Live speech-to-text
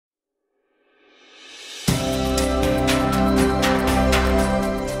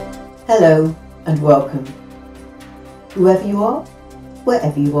Hello and welcome. Whoever you are,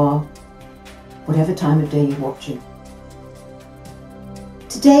 wherever you are, whatever time of day you're watching.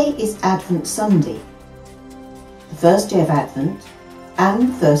 Today is Advent Sunday, the first day of Advent and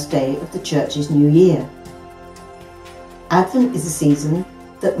the first day of the Church's New Year. Advent is a season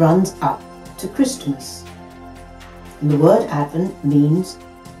that runs up to Christmas. And the word Advent means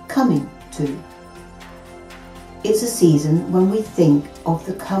coming to. It's a season when we think of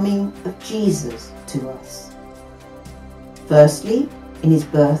the coming of Jesus to us. Firstly, in his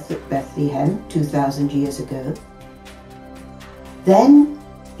birth at Bethlehem 2,000 years ago. Then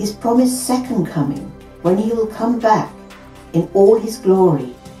his promised second coming, when he will come back in all his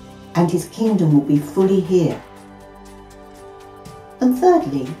glory and his kingdom will be fully here. And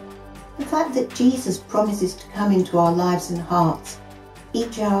thirdly, the fact that Jesus promises to come into our lives and hearts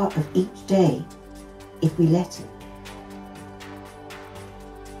each hour of each day, if we let him.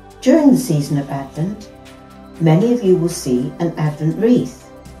 During the season of Advent, many of you will see an Advent wreath,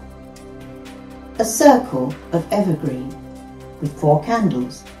 a circle of evergreen with 4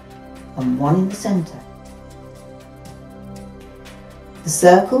 candles and one in the centre. The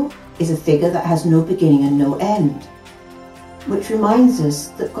circle is a figure that has no beginning and no end, which reminds us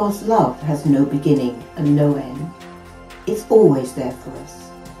that God's love has no beginning and no end. It's always there for us.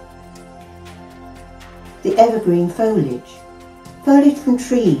 The evergreen foliage from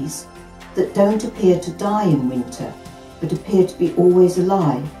trees that don't appear to die in winter, but appear to be always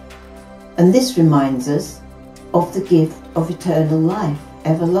alive. And this reminds us of the gift of eternal life,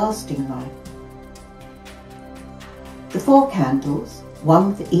 everlasting life. The 4 candles,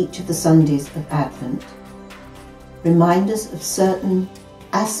 one for each of the Sundays of Advent, remind us of certain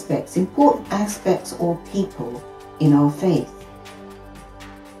aspects, important aspects or people in our faith.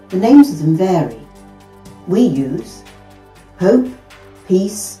 The names of them vary. We use hope,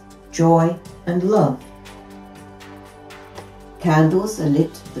 peace, joy and love. Candles are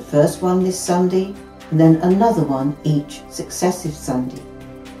lit, the first one this Sunday and then another one each successive Sunday.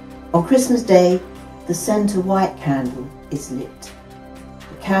 On Christmas Day, the centre white candle is lit,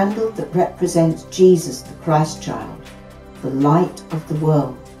 the candle that represents Jesus, the Christ child, the light of the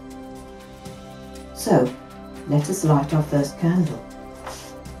world. So, let us light our first candle.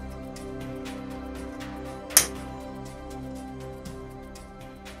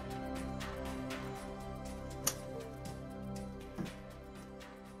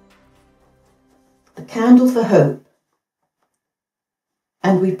 A candle for hope.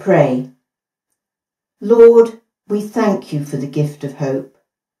 And we pray, Lord, we thank you for the gift of hope.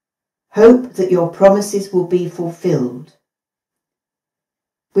 Hope that your promises will be fulfilled.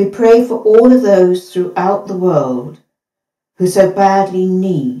 We pray for all of those throughout the world who so badly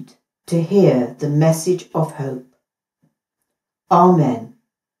need to hear the message of hope. Amen.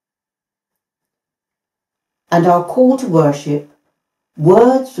 And our call to worship,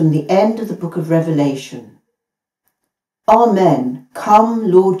 words from the end of the book of Revelation. Amen. Come,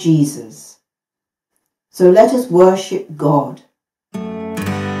 Lord Jesus. So let us worship God.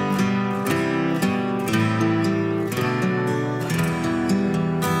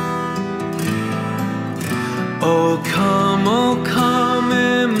 Oh come,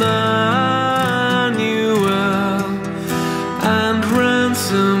 Emmanuel, and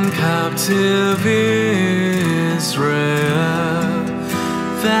ransom captive Israel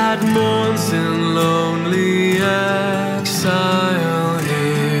that mourns in lonely exile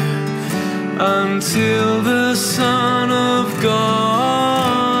here, until the Son of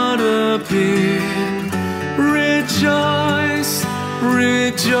God appear. Rejoice,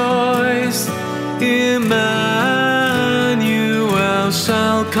 rejoice, Emmanuel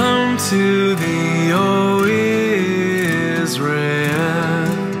shall come to thee, O Israel.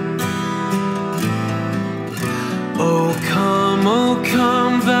 O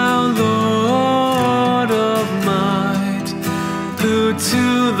come, thou Lord of might, who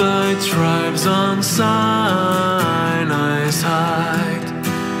to thy tribes on Sinai's height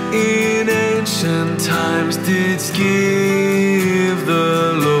in ancient times didst give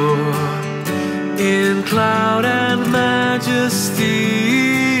the Lord in cloud and majesty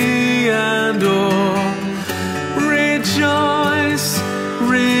and awe. Rejoice,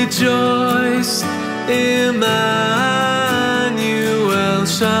 rejoice, Emmanuel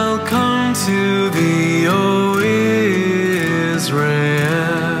shall come to thee, O Israel.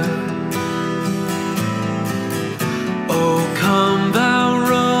 O come, thou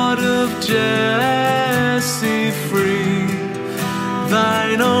rod of Jesse, free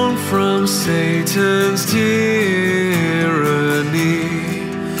thine own from Satan's tyranny,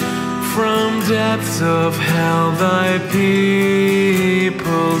 from depths of hell thy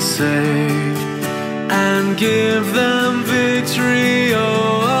people save, and give them victory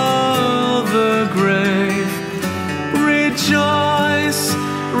o'er the grave. Rejoice,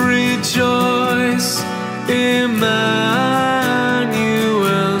 rejoice, Emmanuel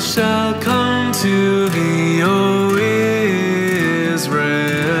shall come to thee, O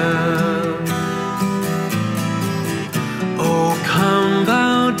Israel. O come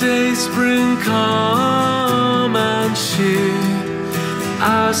thou dayspring, come and cheer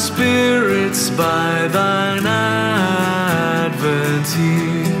our spirits by thine advent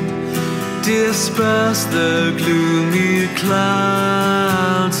here. Disperse the gloomy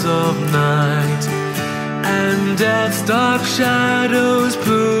clouds of night, and death's dark shadows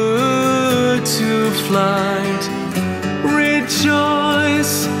put to flight.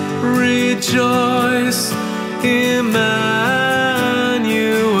 Rejoice, rejoice, Emmanuel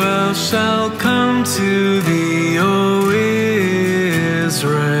shall come to thee, O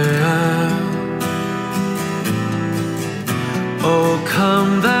Israel. O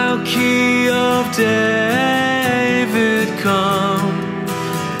come thou Key of David, come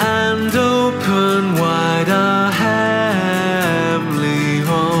and open wide our heavenly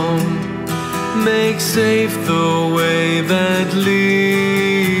home. Make safe the way that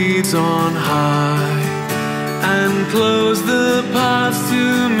leads on high, and close the paths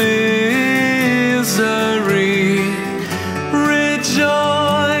to misery.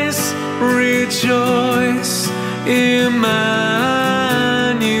 Rejoice, rejoice, Emmanuel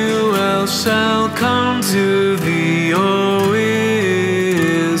shall come to thee, O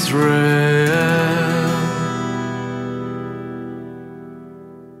Israel.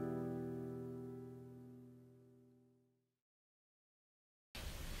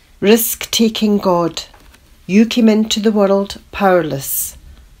 Risk-taking God, you came into the world powerless,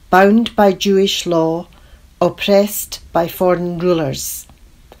 bound by Jewish law, oppressed by foreign rulers,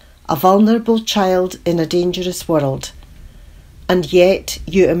 a vulnerable child in a dangerous world. And yet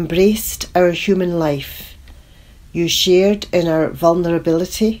you embraced our human life. You shared in our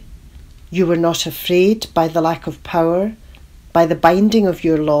vulnerability. You were not afraid by the lack of power, by the binding of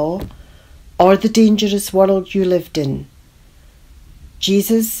your law, or the dangerous world you lived in.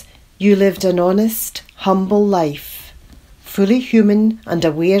 Jesus, you lived an honest, humble life, fully human and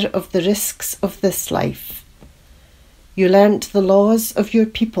aware of the risks of this life. You learnt the laws of your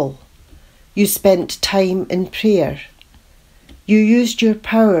people. You spent time in prayer. You used your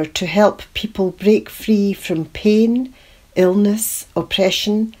power to help people break free from pain, illness,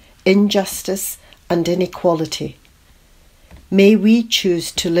 oppression, injustice, and inequality. May we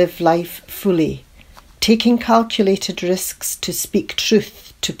choose to live life fully, taking calculated risks to speak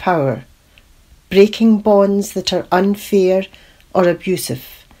truth to power, breaking bonds that are unfair or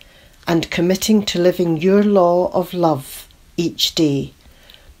abusive, and committing to living your law of love each day,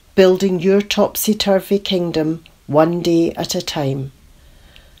 building your topsy-turvy kingdom one day at a time.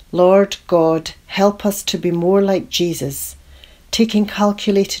 Lord God, help us to be more like Jesus, taking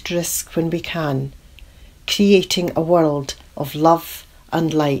calculated risk when we can, creating a world of love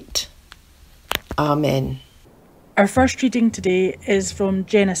and light. Amen. Our first reading today is from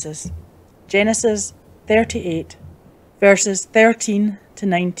Genesis 38, verses 13 to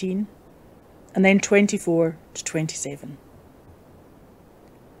 19, and then 24 to 27.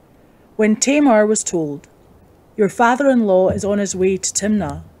 When Tamar was told, "Your father-in-law is on his way to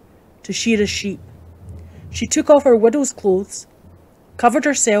Timnah to shear his sheep," she took off her widow's clothes, covered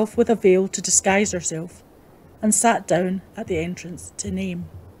herself with a veil to disguise herself, and sat down at the entrance to Naim,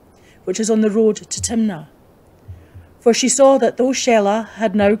 which is on the road to Timnah. For she saw that though Shelah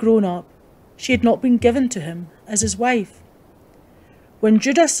had now grown up, she had not been given to him as his wife. When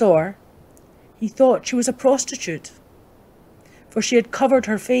Judah saw her, he thought she was a prostitute, for she had covered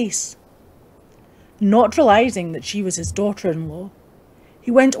her face. Not realizing that she was his daughter-in-law,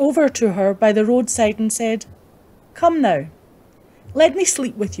 he went over to her by the roadside and said, "Come now, let me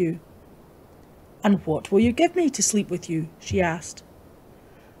sleep with you." "And what will you give me to sleep with you?" she asked.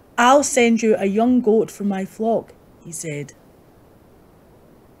 "I'll send you a young goat from my flock," he said.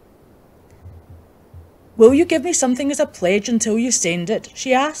 "Will you give me something as a pledge until you send it?"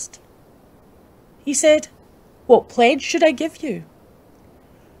 she asked. He said, "What pledge should I give you?"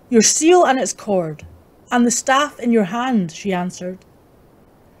 "Your seal and its cord, and the staff in your hand," she answered.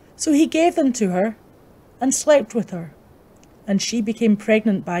 So he gave them to her and slept with her, and she became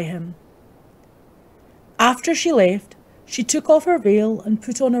pregnant by him. After she left, she took off her veil and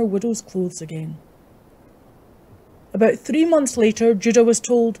put on her widow's clothes again. About 3 months later, Judah was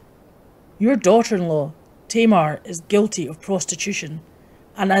told, "Your daughter-in-law, Tamar, is guilty of prostitution,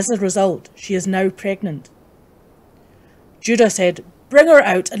 and as a result, she is now pregnant. Judah said, "Bring her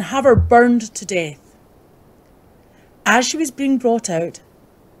out and have her burned to death." As she was being brought out,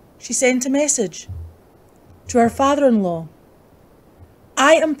 she sent a message to her father-in-law.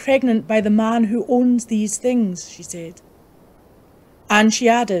 "I am pregnant by the man who owns these things," she said. And she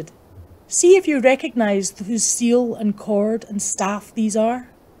added, "See if you recognize whose seal and cord and staff these are."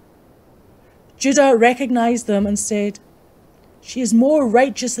 Judah recognized them and said, "She is more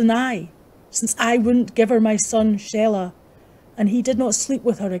righteous than I, since I wouldn't give her my son Shelah, and he did not sleep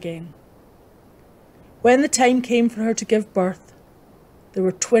with her again." When the time came for her to give birth, there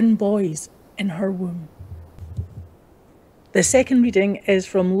were twin boys in her womb. The second reading is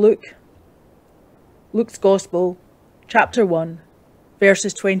from Luke's Gospel, chapter 1,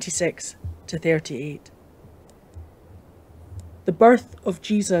 verses 26 to 38. The birth of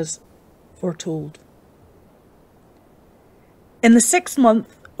Jesus foretold. In the 6th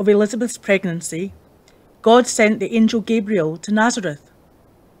month of Elizabeth's pregnancy, God sent the angel Gabriel to Nazareth,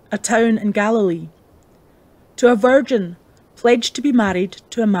 a town in Galilee, to a virgin pledged to be married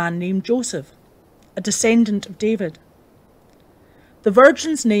to a man named Joseph, a descendant of David. The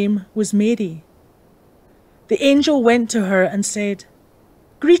virgin's name was Mary. The angel went to her and said,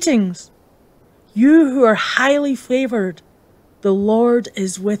 "Greetings, you who are highly favoured, the Lord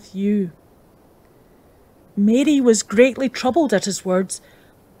is with you." Mary was greatly troubled at his words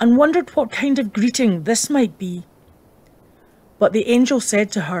and wondered what kind of greeting this might be. But the angel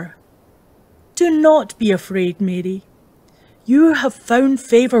said to her, "Do not be afraid, Mary. You have found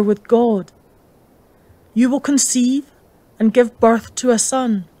favour with God. You will conceive and give birth to a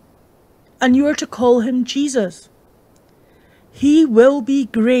son, and you are to call him Jesus. He will be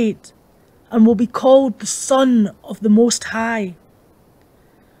great and will be called the Son of the Most High.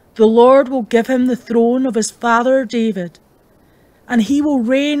 The Lord will give him the throne of his father David, and he will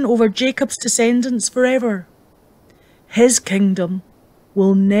reign over Jacob's descendants forever. His kingdom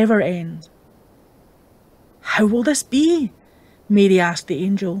will never end." "How will this be?" Mary asked the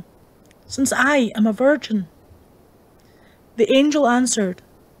angel, "since I am a virgin?" The angel answered,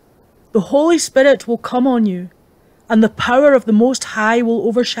 "The Holy Spirit will come on you, and the power of the Most High will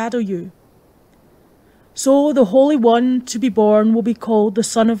overshadow you. So the Holy One to be born will be called the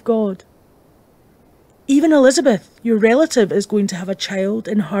Son of God. Even Elizabeth, your relative, is going to have a child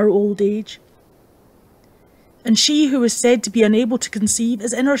in her old age. And she who is said to be unable to conceive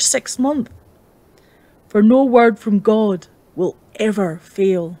is in her 6th month, for no word from God will ever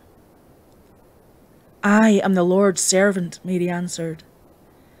fail." "I am the Lord's servant," Mary answered.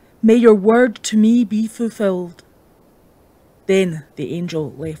 "May your word to me be fulfilled." Then the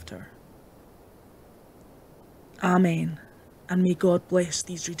angel left her. Amen, and may God bless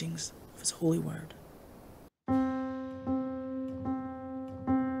these readings of his holy word.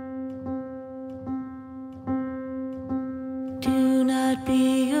 Do not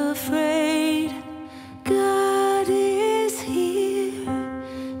be afraid, God is here.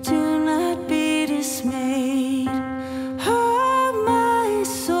 Do not be dismayed, oh my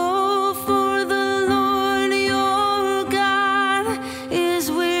soul, for the Lord your God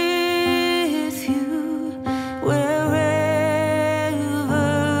is with you wherever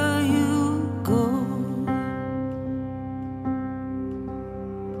you go.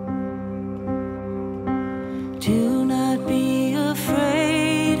 Do not be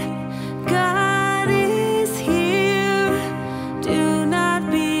afraid, God is here. Do not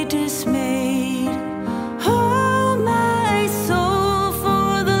be dismayed, oh my soul,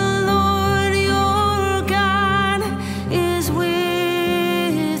 for the Lord your God is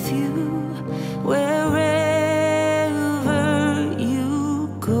with you wherever you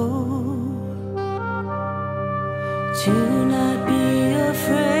go. Do not be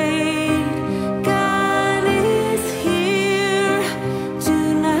afraid, God is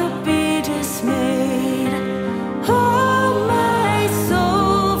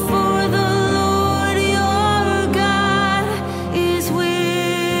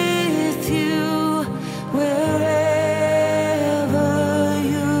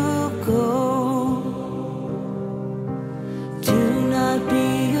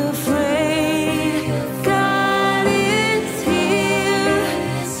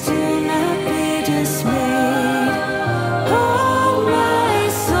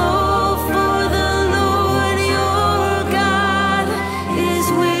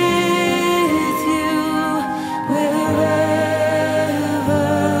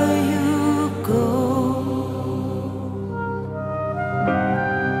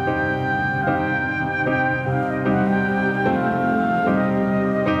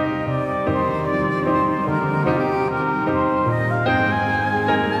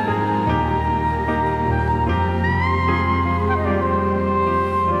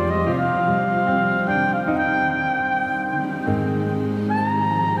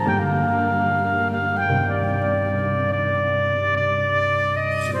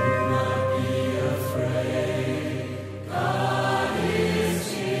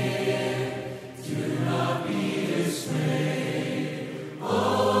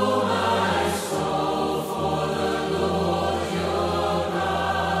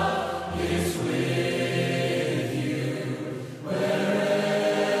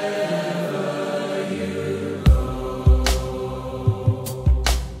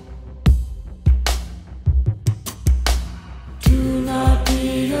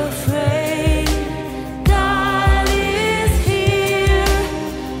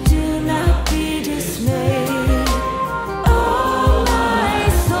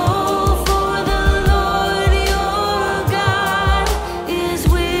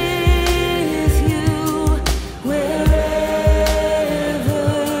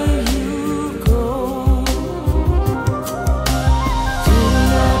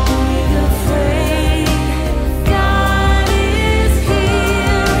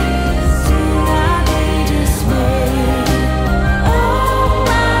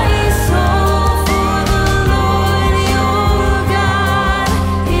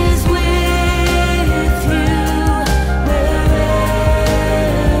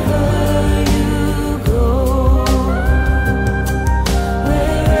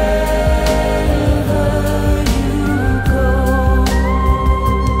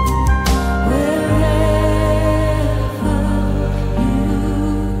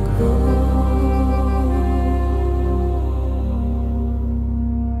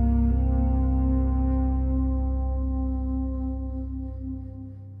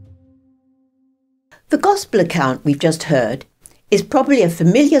The Gospel account we've just heard is probably a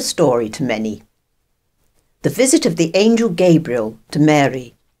familiar story to many. The visit of the angel Gabriel to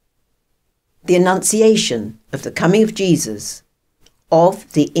Mary, the annunciation of the coming of Jesus,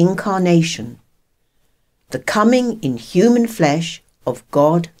 of the incarnation, the coming in human flesh of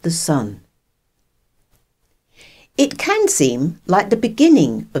God the Son. It can seem like the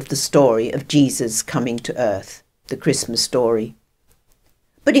beginning of the story of Jesus coming to earth, the Christmas story.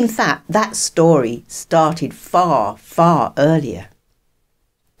 But in fact, that story started far, far earlier.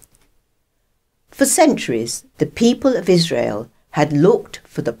 For centuries, the people of Israel had looked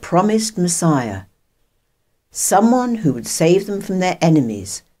for the promised Messiah, someone who would save them from their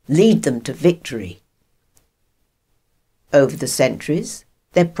enemies, lead them to victory. Over the centuries,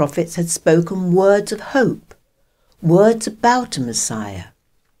 their prophets had spoken words of hope, words about a Messiah.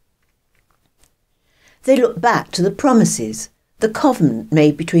 They looked back to the promises, the covenant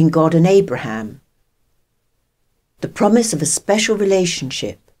made between God and Abraham, the promise of a special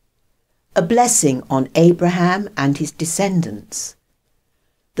relationship, a blessing on Abraham and his descendants,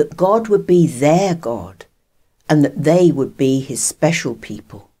 that God would be their God and that they would be his special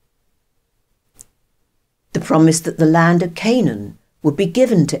people. The promise that the land of Canaan would be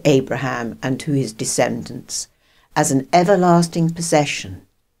given to Abraham and to his descendants as an everlasting possession,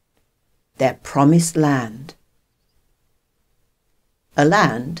 their promised land. A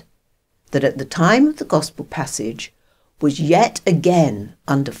land that at the time of the Gospel passage was yet again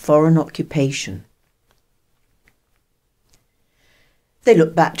under foreign occupation. They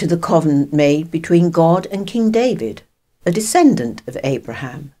look back to the covenant made between God and King David, a descendant of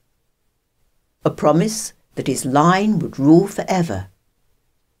Abraham, a promise that his line would rule forever.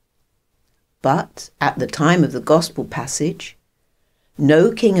 But at the time of the Gospel passage,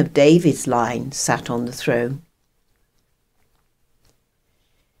 no king of David's line sat on the throne.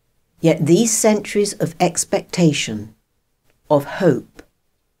 Yet these centuries of expectation, of hope,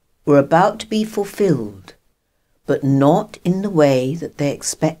 were about to be fulfilled, but not in the way that they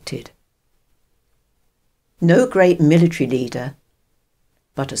expected. No great military leader,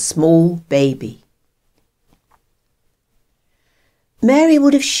 but a small baby. Mary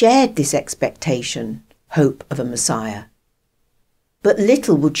would have shared this expectation, hope of a Messiah, but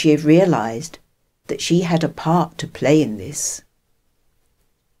little would she have realised that she had a part to play in this.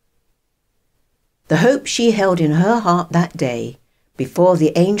 The hope she held in her heart that day, before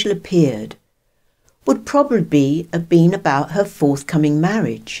the angel appeared, would probably have been about her forthcoming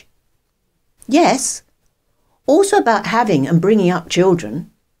marriage. Yes, also about having and bringing up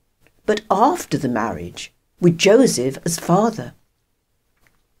children, but after the marriage, with Joseph as father.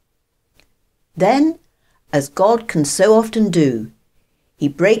 Then, as God can so often do, he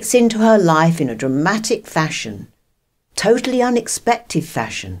breaks into her life in a dramatic fashion, totally unexpected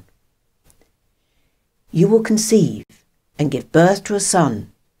fashion. You will conceive and give birth to a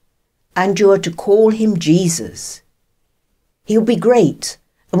son, and you are to call him Jesus. He will be great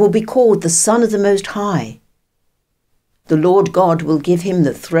and will be called the Son of the Most High. The Lord God will give him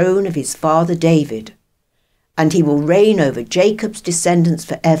the throne of his father David, and he will reign over Jacob's descendants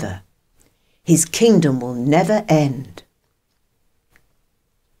forever. His kingdom will never end.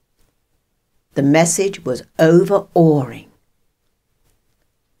 The message was overawing.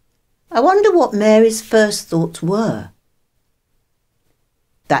 I wonder what Mary's first thoughts were.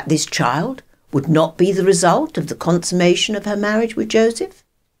 That this child would not be the result of the consummation of her marriage with Joseph?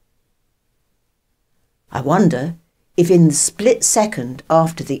 I wonder if in the split second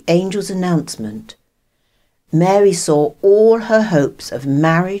after the angel's announcement, Mary saw all her hopes of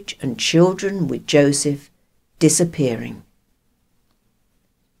marriage and children with Joseph disappearing.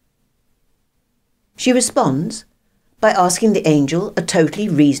 She responds by asking the angel a totally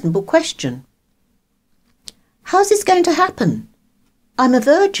reasonable question. How's this going to happen? I'm a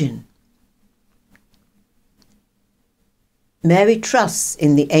virgin. Mary trusts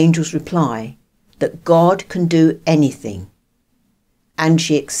in the angel's reply that God can do anything, and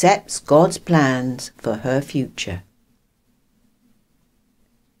she accepts God's plans for her future.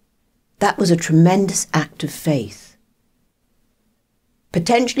 That was a tremendous act of faith,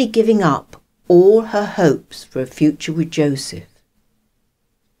 potentially giving up all her hopes for a future with Joseph.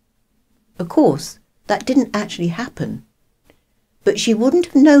 Of course, that didn't actually happen, but she wouldn't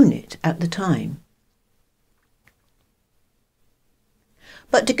have known it at the time.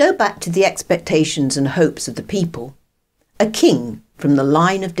 But to go back to the expectations and hopes of the people, a king from the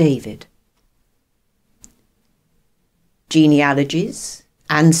line of David. Genealogies,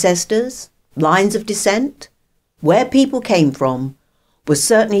 ancestors, lines of descent, where people came from, was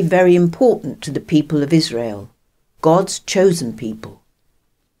certainly very important to the people of Israel, God's chosen people.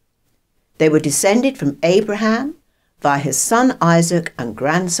 They were descended from Abraham via his son Isaac and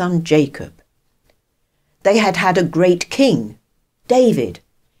grandson Jacob. They had had a great king, David,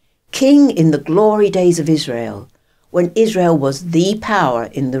 king in the glory days of Israel, when Israel was the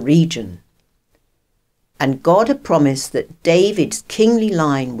power in the region. And God had promised that David's kingly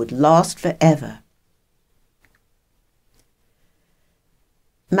line would last forever.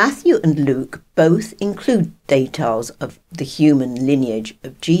 Matthew and Luke both include details of the human lineage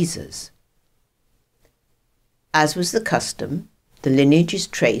of Jesus. As was the custom, the lineage is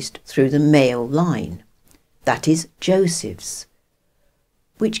traced through the male line, that is, Joseph's,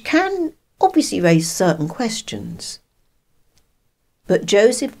 which can obviously raise certain questions. But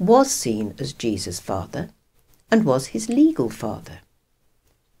Joseph was seen as Jesus' father and was his legal father.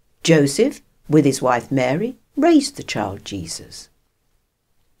 Joseph, with his wife Mary, raised the child Jesus.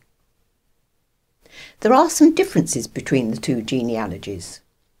 There are some differences between the two genealogies.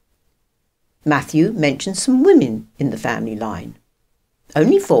 Matthew mentions some women in the family line.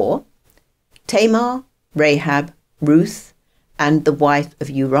 Only 4: Tamar, Rahab, Ruth, and the wife of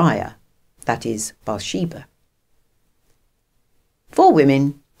Uriah, that is, Bathsheba. 4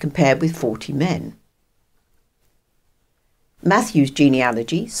 women compared with 40 men. Matthew's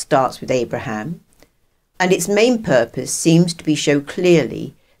genealogy starts with Abraham, and its main purpose seems to be show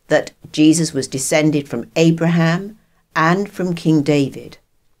clearly that Jesus was descended from Abraham and from King David,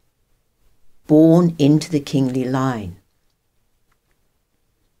 born into the kingly line.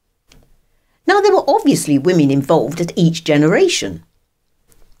 Now, there were obviously women involved at each generation.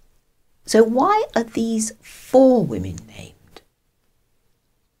 So why are these 4 women named?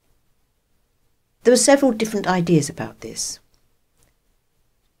 There are several different ideas about this.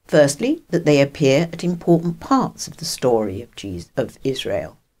 Firstly, that they appear at important parts of the story of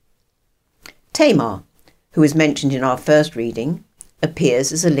Israel. Tamar, who is mentioned in our first reading,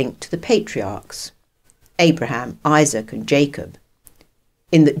 appears as a link to the patriarchs, Abraham, Isaac and Jacob,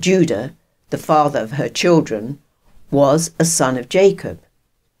 in that Judah, the father of her children, was a son of Jacob.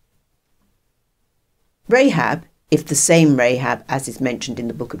 Rahab, if the same Rahab as is mentioned in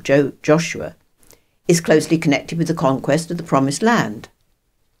the book of Joshua, is closely connected with the conquest of the Promised Land.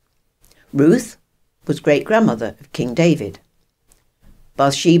 Ruth was great-grandmother of King David.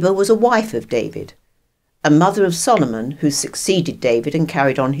 Bathsheba was a wife of David, a mother of Solomon who succeeded David and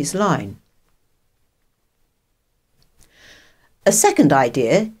carried on his line. A second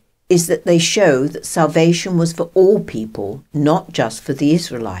idea is that they show that salvation was for all people, not just for the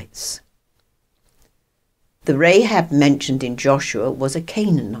Israelites. The Rahab mentioned in Joshua was a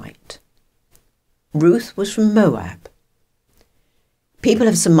Canaanite. Ruth was from Moab. People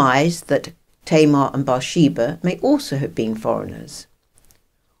have surmised that Tamar and Bathsheba may also have been foreigners.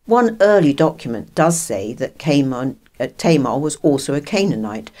 One early document does say that Tamar was also a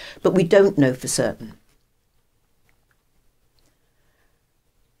Canaanite, but we don't know for certain.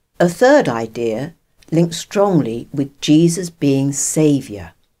 A third idea links strongly with Jesus being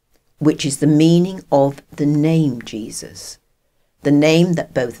Saviour, which is the meaning of the name Jesus, the name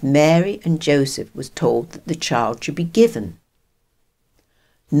that both Mary and Joseph was told that the child should be given.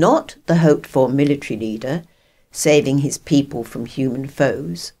 Not the hoped-for military leader saving his people from human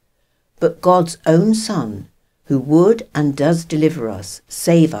foes, but God's own Son, who would and does deliver us,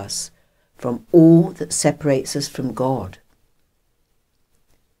 save us from all that separates us from God.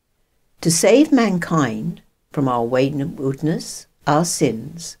 To save mankind from our waywardness, our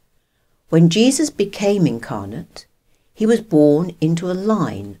sins, when Jesus became incarnate, he was born into a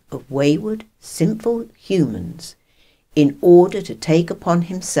line of wayward, sinful humans in order to take upon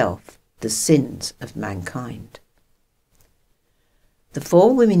himself the sins of mankind. The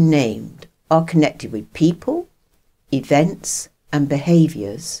 4 women named are connected with people, events and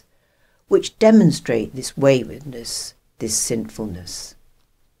behaviours which demonstrate this waywardness, this sinfulness.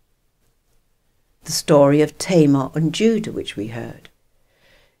 The story of Tamar and Judah, which we heard.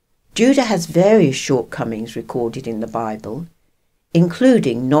 Judah has various shortcomings recorded in the Bible,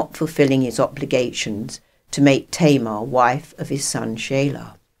 including not fulfilling his obligations to make Tamar wife of his son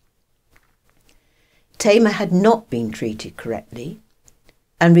Shelah. Tamar had not been treated correctly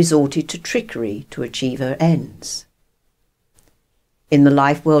and resorted to trickery to achieve her ends. In the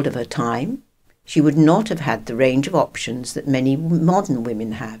life world of her time, she would not have had the range of options that many modern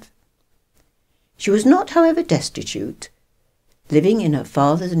women have. She was not, however, destitute, living in her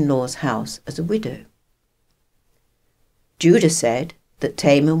father-in-law's house as a widow. Judah said that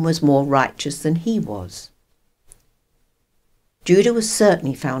Tamar was more righteous than he was. Judah was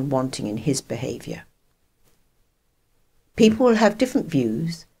certainly found wanting in his behaviour. People will have different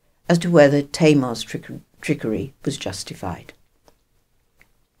views as to whether Tamar's trickery was justified.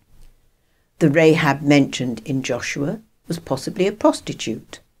 The Rahab mentioned in Joshua was possibly a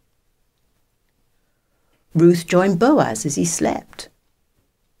prostitute. Ruth joined Boaz as he slept.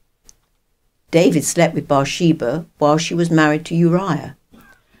 David slept with Bathsheba while she was married to Uriah,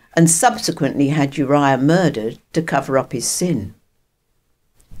 and subsequently had Uriah murdered to cover up his sin.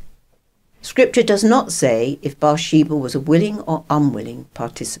 Scripture does not say if Bathsheba was a willing or unwilling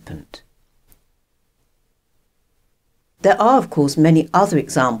participant. There are, of course, many other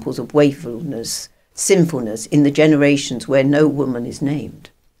examples of waywardness, sinfulness in the generations where no woman is named.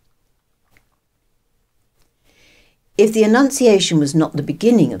 If the Annunciation was not the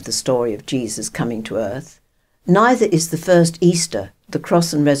beginning of the story of Jesus coming to earth, neither is the first Easter, the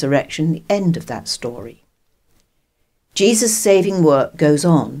cross and resurrection, the end of that story. Jesus' saving work goes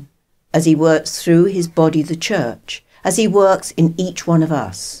on as he works through his body, the church, as he works in each one of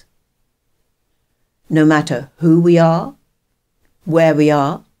us. No matter who we are, where we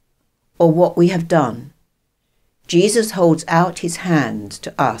are, or what we have done, Jesus holds out his hand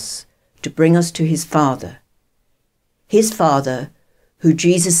to us to bring us to his Father who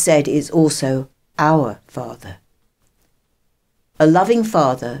Jesus said is also our Father. A loving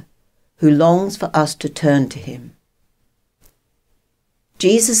Father who longs for us to turn to him.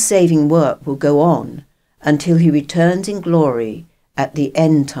 Jesus' saving work will go on until he returns in glory at the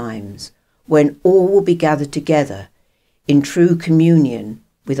end times, when all will be gathered together in true communion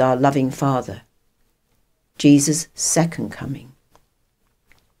with our loving Father. Jesus' second coming.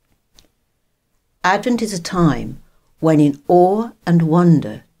 Advent is a time when in awe and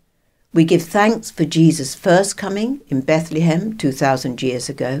wonder we give thanks for Jesus' first coming in Bethlehem 2,000 years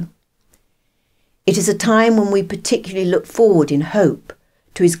ago. It is a time when we particularly look forward in hope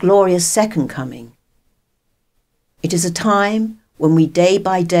to his glorious second coming. It is a time when we day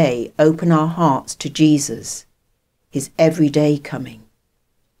by day open our hearts to Jesus, his everyday coming.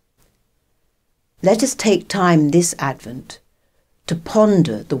 Let us take time this Advent to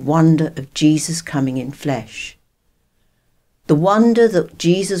ponder the wonder of Jesus coming in flesh. The wonder that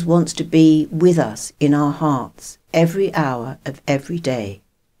Jesus wants to be with us in our hearts every hour of every day.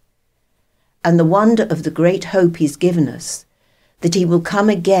 And the wonder of the great hope he's given us, that he will come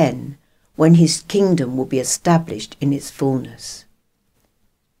again when his kingdom will be established in its fullness.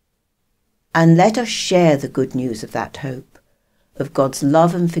 And let us share the good news of that hope, of God's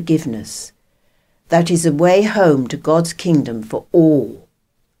love and forgiveness, that is a way home to God's kingdom for all.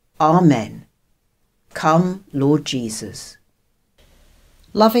 Amen. Come, Lord Jesus.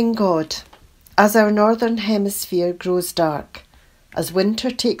 Loving God, as our northern hemisphere grows dark, as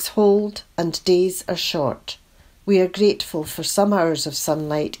winter takes hold and days are short, we are grateful for some hours of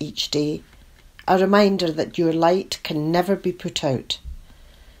sunlight each day, a reminder that your light can never be put out.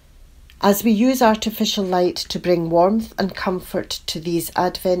 As we use artificial light to bring warmth and comfort to these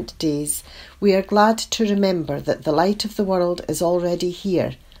Advent days, we are glad to remember that the light of the world is already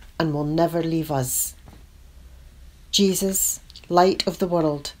here and will never leave us. Jesus, Light of the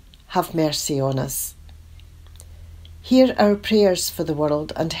world, have mercy on us. Hear our prayers for the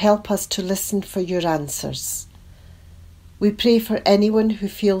world and help us to listen for your answers. We pray for anyone who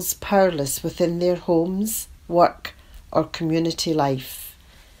feels powerless within their homes, work, or community life.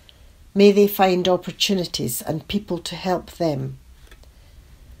 May they find opportunities and people to help them.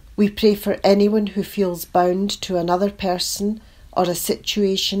 We pray for anyone who feels bound to another person or a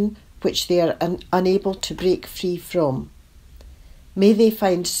situation which they are unable to break free from. May they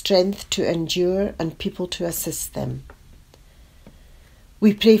find strength to endure and people to assist them.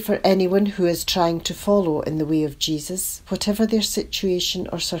 We pray for anyone who is trying to follow in the way of Jesus, whatever their situation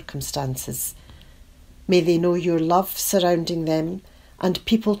or circumstances. May they know your love surrounding them and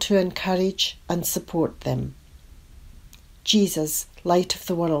people to encourage and support them. Jesus, Light of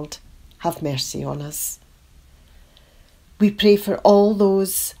the world, have mercy on us. We pray for all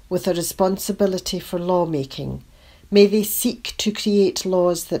those with a responsibility for lawmaking. May they seek to create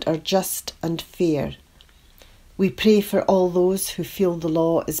laws that are just and fair. We pray for all those who feel the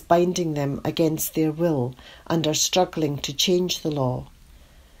law is binding them against their will and are struggling to change the law.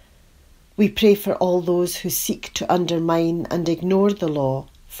 We pray for all those who seek to undermine and ignore the law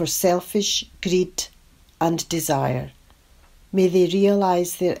for selfish greed and desire. May they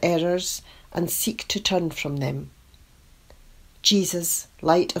realise their errors and seek to turn from them. Jesus,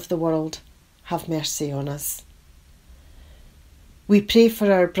 Light of the world, have mercy on us. We pray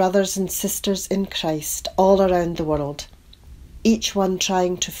for our brothers and sisters in Christ all around the world, each one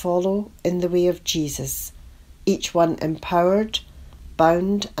trying to follow in the way of Jesus, each one empowered,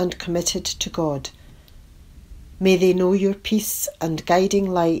 bound and committed to God. May they know your peace and guiding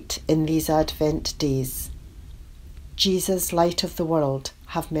light in these Advent days. Jesus, Light of the world,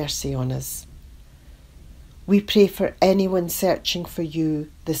 have mercy on us. We pray for anyone searching for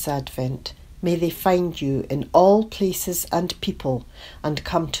you this Advent. May they find you in all places and people and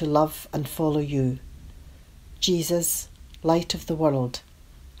come to love and follow you. Jesus, light of the world,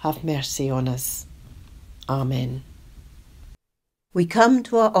 have mercy on us. Amen. We come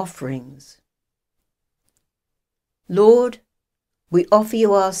to our offerings. Lord, we offer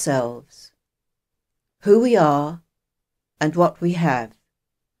you ourselves, who we are and what we have,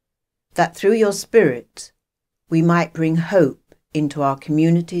 that through your Spirit we might bring hope into our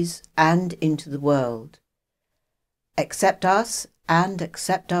communities and into the world. Accept us and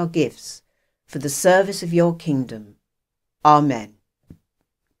accept our gifts for the service of your kingdom. Amen.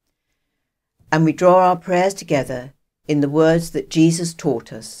 And we draw our prayers together in the words that Jesus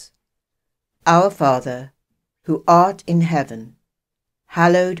taught us. Our Father, who art in heaven,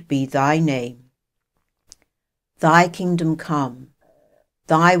 hallowed be thy name. Thy kingdom come,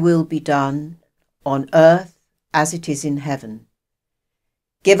 thy will be done, on earth as it is in heaven.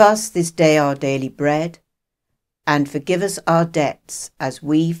 Give us this day our daily bread, and forgive us our debts as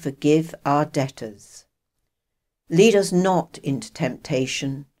we forgive our debtors. Lead us not into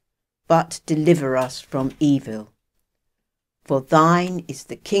temptation, but deliver us from evil. For thine is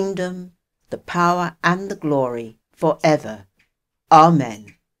the kingdom, the power and the glory forever.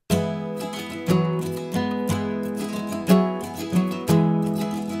 Amen.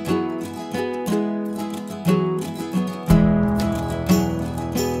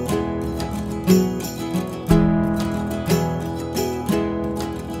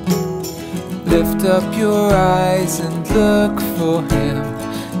 Lift up your eyes and look for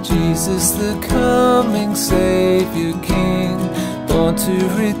him, Jesus the coming Savior King, born to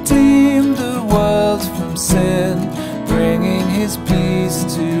redeem the world from sin, bringing his peace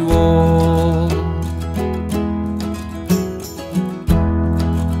to all.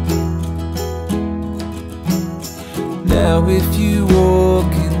 Now if you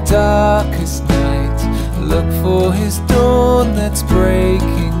walk in darkest night, look for his dawn that's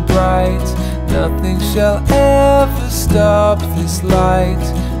breaking bright. Nothing shall ever stop this light,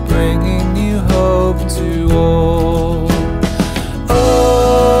 bringing new hope to all.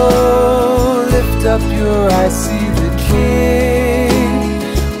 Oh, lift up your eyes, see the King,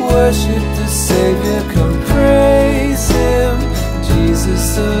 worship the Savior, come praise him,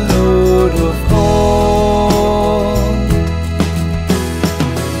 Jesus the Lord of all.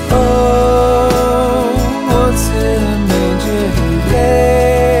 Oh, once in a manger he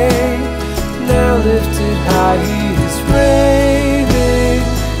lay, now lifted high he is reigning,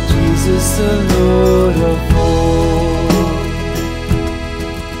 Jesus the Lord of all.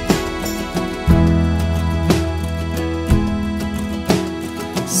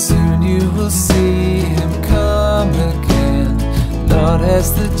 Soon you will see him come again, not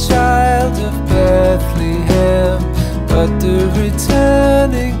as the child of Bethlehem, but the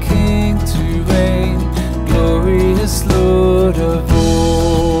returning King to reign, glorious Lord of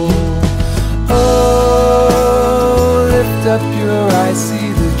all. Oh, lift up your eyes,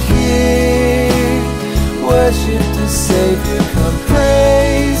 see the King, worship the Savior, come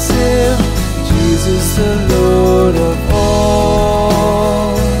praise him, Jesus the Lord of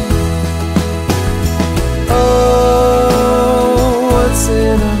all. Oh, once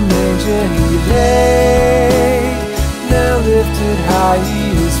in a manger he lay, now lifted high he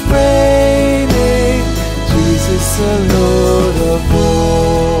is reigning, Jesus the Lord of all.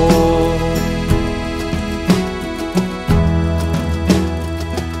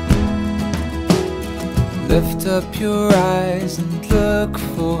 Lift up your eyes and look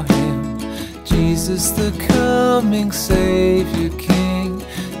for him, Jesus the coming Savior King.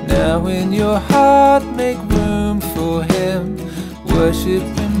 Now in your heart make room for him, worship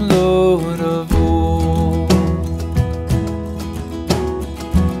him Lord of all.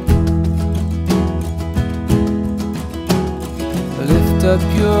 Lift up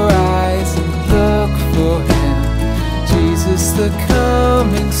your eyes and look for him, Jesus the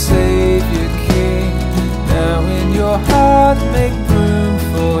coming Savior King. Now in your heart make room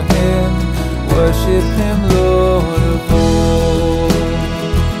for him, worship him Lord of all.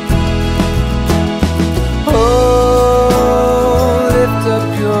 Oh, lift up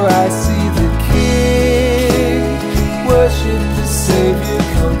your eyes, see the King, worship the Savior,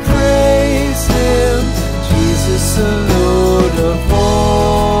 come praise him, Jesus the Lord of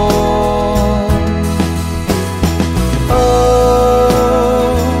all.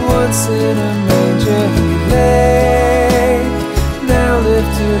 Oh, once in a manger he lay, now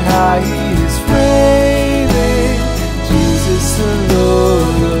lifted high he is reigning, Jesus the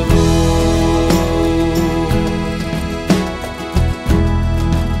Lord of all.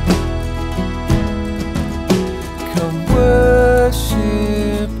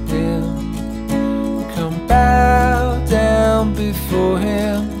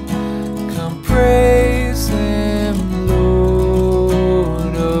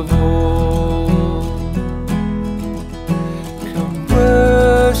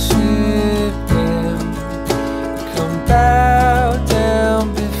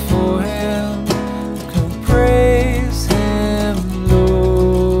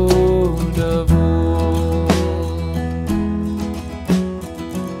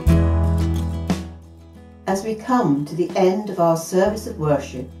 As we come to the end of our service of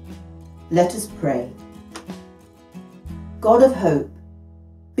worship, let us pray. God of hope,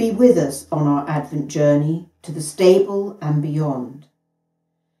 be with us on our Advent journey to the stable and beyond.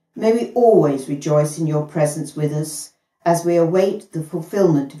 May we always rejoice in your presence with us as we await the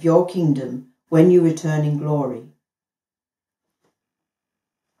fulfilment of your kingdom when you return in glory.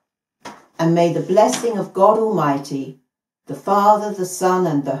 And may the blessing of God Almighty, the Father, the Son,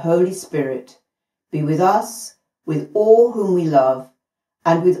 and the Holy Spirit be with us, with all whom we love,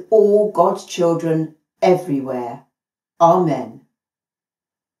 and with all God's children everywhere. Amen.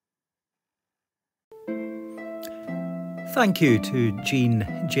 Thank you to Jean,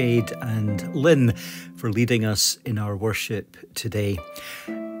 Jade and Lynn for leading us in our worship today.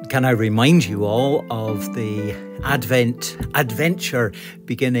 Can I remind you all of the Advent adventure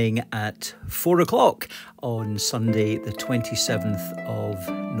beginning at 4 o'clock on Sunday the 27th of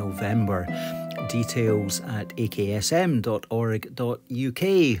November. Details at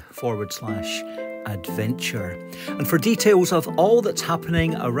aksm.org.uk/adventure. And for details of all that's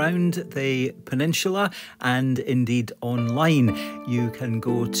happening around the peninsula and indeed online, you can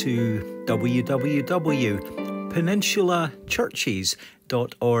go to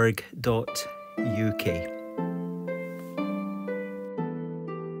www.peninsulachurches.org.uk.